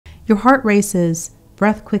Your heart races,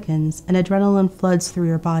 breath quickens, and adrenaline floods through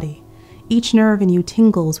your body. Each nerve in you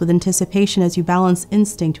tingles with anticipation as you balance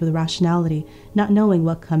instinct with rationality, not knowing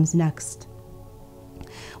what comes next.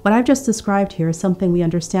 What I've just described here is something we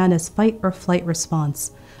understand as fight or flight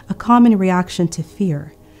response, a common reaction to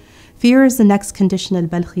fear. Fear is the next condition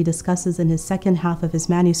al-Balkhi discusses in his second half of his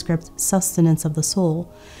manuscript, Sustenance of the Soul,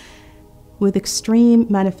 with extreme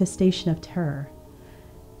manifestation of terror.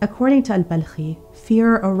 According to al-Balkhi,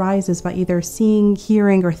 fear arises by either seeing,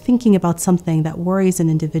 hearing, or thinking about something that worries an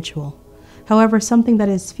individual. However, something that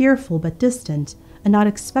is fearful but distant and not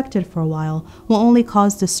expected for a while will only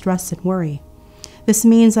cause distress and worry. This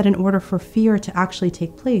means that in order for fear to actually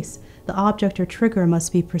take place, the object or trigger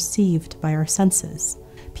must be perceived by our senses.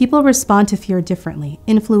 People respond to fear differently,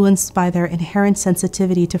 influenced by their inherent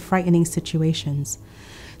sensitivity to frightening situations.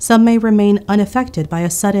 Some may remain unaffected by a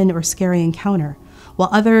sudden or scary encounter, while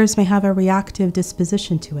others may have a reactive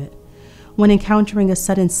disposition to it. When encountering a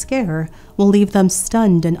sudden scare, will leave them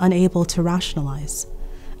stunned and unable to rationalize.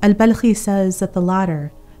 Al-Balkhi says that the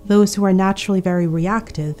latter, those who are naturally very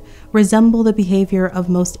reactive, resemble the behavior of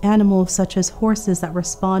most animals, such as horses that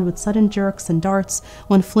respond with sudden jerks and darts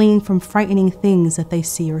when fleeing from frightening things that they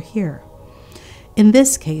see or hear. In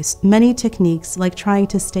this case, many techniques like trying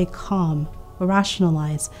to stay calm,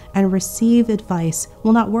 rationalize, and receive advice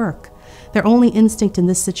will not work. Their only instinct in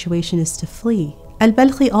this situation is to flee.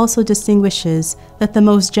 Al-Balkhi also distinguishes that the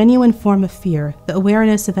most genuine form of fear, the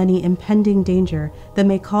awareness of any impending danger that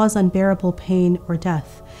may cause unbearable pain or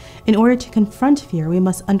death. In order to confront fear, we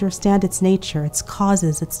must understand its nature, its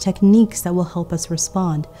causes, its techniques that will help us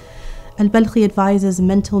respond. Al-Balkhi advises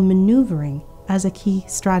mental maneuvering as a key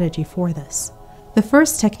strategy for this. The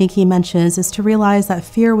first technique he mentions is to realize that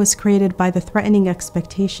fear was created by the threatening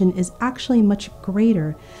expectation is actually much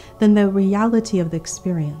greater than the reality of the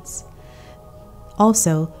experience.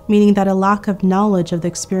 Also, meaning that a lack of knowledge of the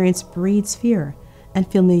experience breeds fear,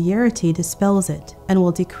 and familiarity dispels it and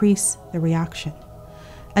will decrease the reaction.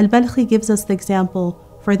 Al-Balkhi gives us the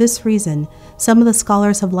example, for this reason, some of the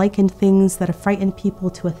scholars have likened things that frighten people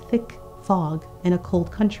to a thick fog in a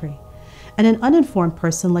cold country. And an uninformed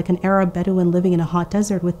person, like an Arab Bedouin living in a hot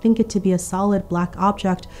desert, would think it to be a solid black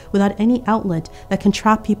object without any outlet that can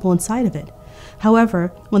trap people inside of it. However,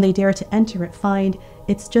 when they dare to enter it, find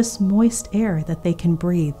it's just moist air that they can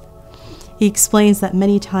breathe. He explains that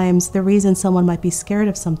many times the reason someone might be scared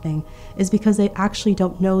of something is because they actually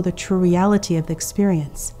don't know the true reality of the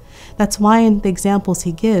experience. That's why in the examples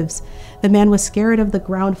he gives, the man was scared of the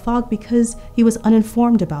ground fog because he was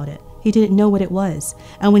uninformed about it. He didn't know what it was,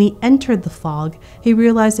 and when he entered the fog, he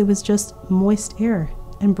realized it was just moist air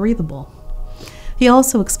and breathable. He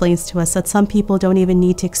also explains to us that some people don't even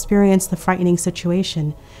need to experience the frightening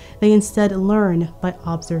situation. They instead learn by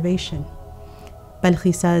observation.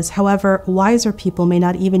 Balkhi says, however, wiser people may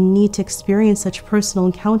not even need to experience such personal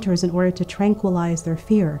encounters in order to tranquilize their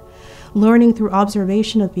fear, learning through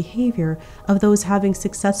observation of behavior of those having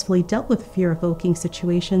successfully dealt with fear-evoking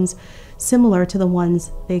situations similar to the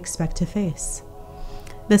ones they expect to face.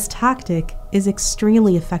 This tactic is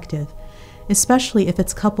extremely effective, especially if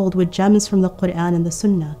it's coupled with gems from the Quran and the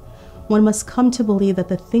Sunnah. One must come to believe that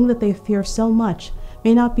the thing that they fear so much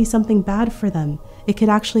may not be something bad for them. It could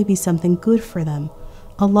actually be something good for them.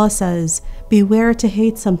 Allah says, beware to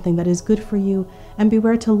hate something that is good for you, and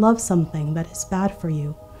beware to love something that is bad for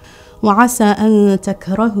you. وَعَسَىٰ أَن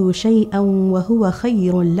تَكْرَهُوا شَيْئًا وَهُوَ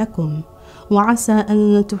خَيْرٌ لَكُمْ وَعَسَىٰ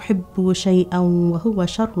أَن تُحِبُّوا شَيْئًا وَهُوَ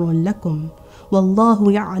شَرٌّ لَكُمْ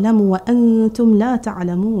وَاللَّهُ يَعْلَمُ وَأَنْتُمْ لَا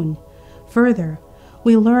تَعْلَمُونَ. Further,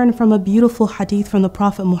 we learn from a beautiful hadith from the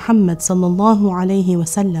Prophet Muhammad sallallahu alaihi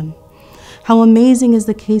wasallam. How amazing is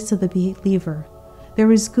the case of the believer.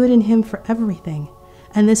 There is good in him for everything,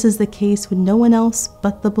 and this is the case with no one else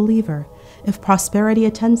but the believer. If prosperity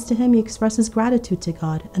attends to him, he expresses gratitude to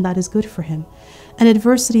God, and that is good for him. And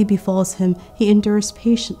adversity befalls him, he endures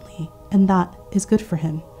patiently, and that is good for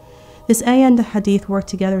him. This ayah and the hadith work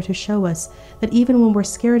together to show us that even when we're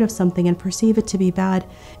scared of something and perceive it to be bad,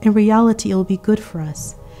 in reality it will be good for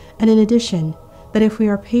us. And in addition, that if we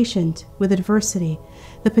are patient with adversity,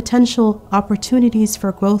 the potential opportunities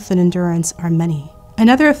for growth and endurance are many.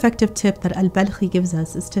 Another effective tip that al-Balkhi gives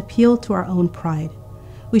us is to appeal to our own pride.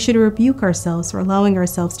 We should rebuke ourselves for allowing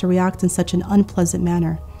ourselves to react in such an unpleasant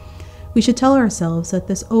manner. We should tell ourselves that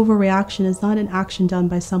this overreaction is not an action done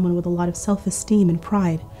by someone with a lot of self-esteem and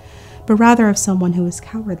pride, but rather of someone who is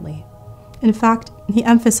cowardly. In fact, he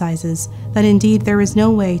emphasizes that indeed there is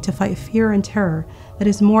no way to fight fear and terror that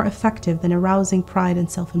is more effective than arousing pride and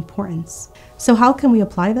self-importance. So how can we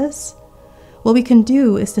apply this? What we can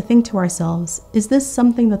do is to think to ourselves, is this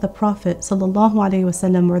something that the Prophet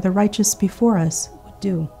ﷺ or the righteous before us would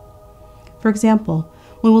do? For example,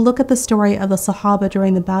 when we look at the story of the Sahaba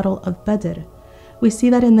during the Battle of Badr, we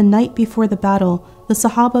see that in the night before the battle, the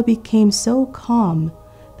Sahaba became so calm,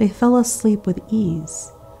 they fell asleep with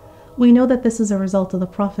ease. We know that this is a result of the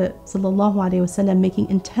Prophet ﷺ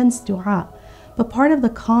making intense dua, but part of the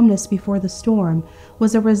calmness before the storm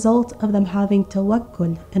was a result of them having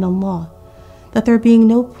tawakkul in Allah, that there being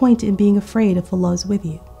no point in being afraid if Allah is with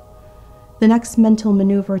you. The next mental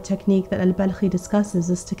maneuver technique that al-Balkhi discusses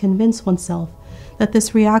is to convince oneself that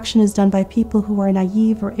this reaction is done by people who are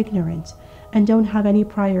naive or ignorant and don't have any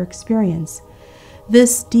prior experience.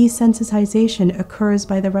 This desensitization occurs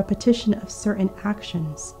by the repetition of certain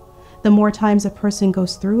actions. The more times a person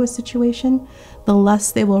goes through a situation, the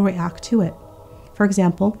less they will react to it. For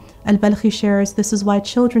example, al-Balkhi shares this is why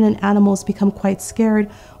children and animals become quite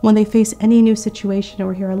scared when they face any new situation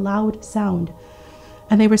or hear a loud sound,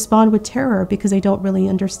 and they respond with terror because they don't really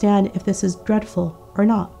understand if this is dreadful or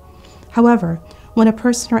not. However, when a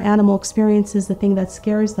person or animal experiences the thing that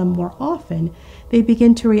scares them more often, they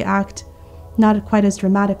begin to react not quite as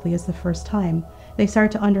dramatically as the first time. They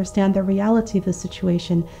start to understand the reality of the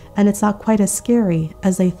situation, and it's not quite as scary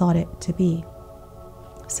as they thought it to be.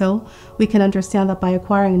 So, we can understand that by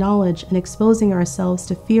acquiring knowledge and exposing ourselves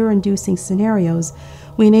to fear-inducing scenarios,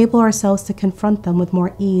 we enable ourselves to confront them with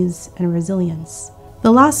more ease and resilience.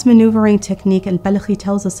 The last maneuvering technique al-Balkhi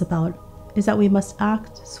tells us about is that we must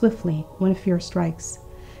act swiftly when fear strikes.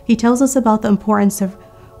 He tells us about the importance of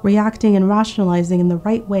reacting and rationalizing in the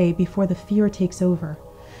right way before the fear takes over.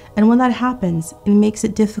 And when that happens, it makes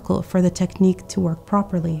it difficult for the technique to work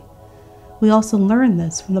properly. We also learn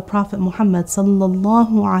this from the Prophet Muhammad sallallahu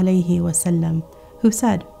alayhi wasallam, who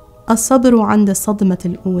said, "As-sabru 'inda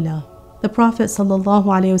sadmat al-ula." The Prophet sallallahu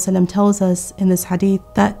alayhi wasallam tells us in this hadith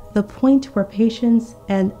that the point where patience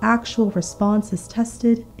and actual response is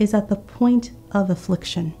tested is at the point of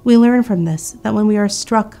affliction. We learn from this that when we are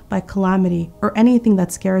struck by calamity or anything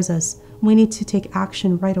that scares us, we need to take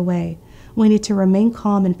action right away. We need to remain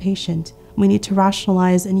calm and patient. We need to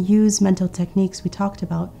rationalize and use mental techniques we talked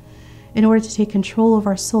about in order to take control of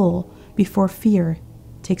our soul before fear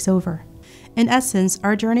takes over. In essence,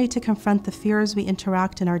 our journey to confront the fears we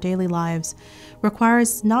interact in our daily lives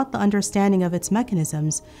requires not the understanding of its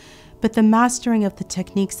mechanisms, but the mastering of the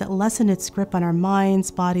techniques that lessen its grip on our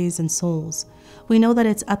minds, bodies, and souls. We know that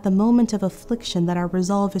it's at the moment of affliction that our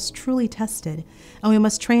resolve is truly tested, and we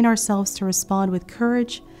must train ourselves to respond with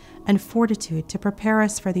courage and fortitude to prepare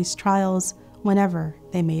us for these trials whenever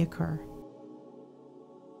they may occur.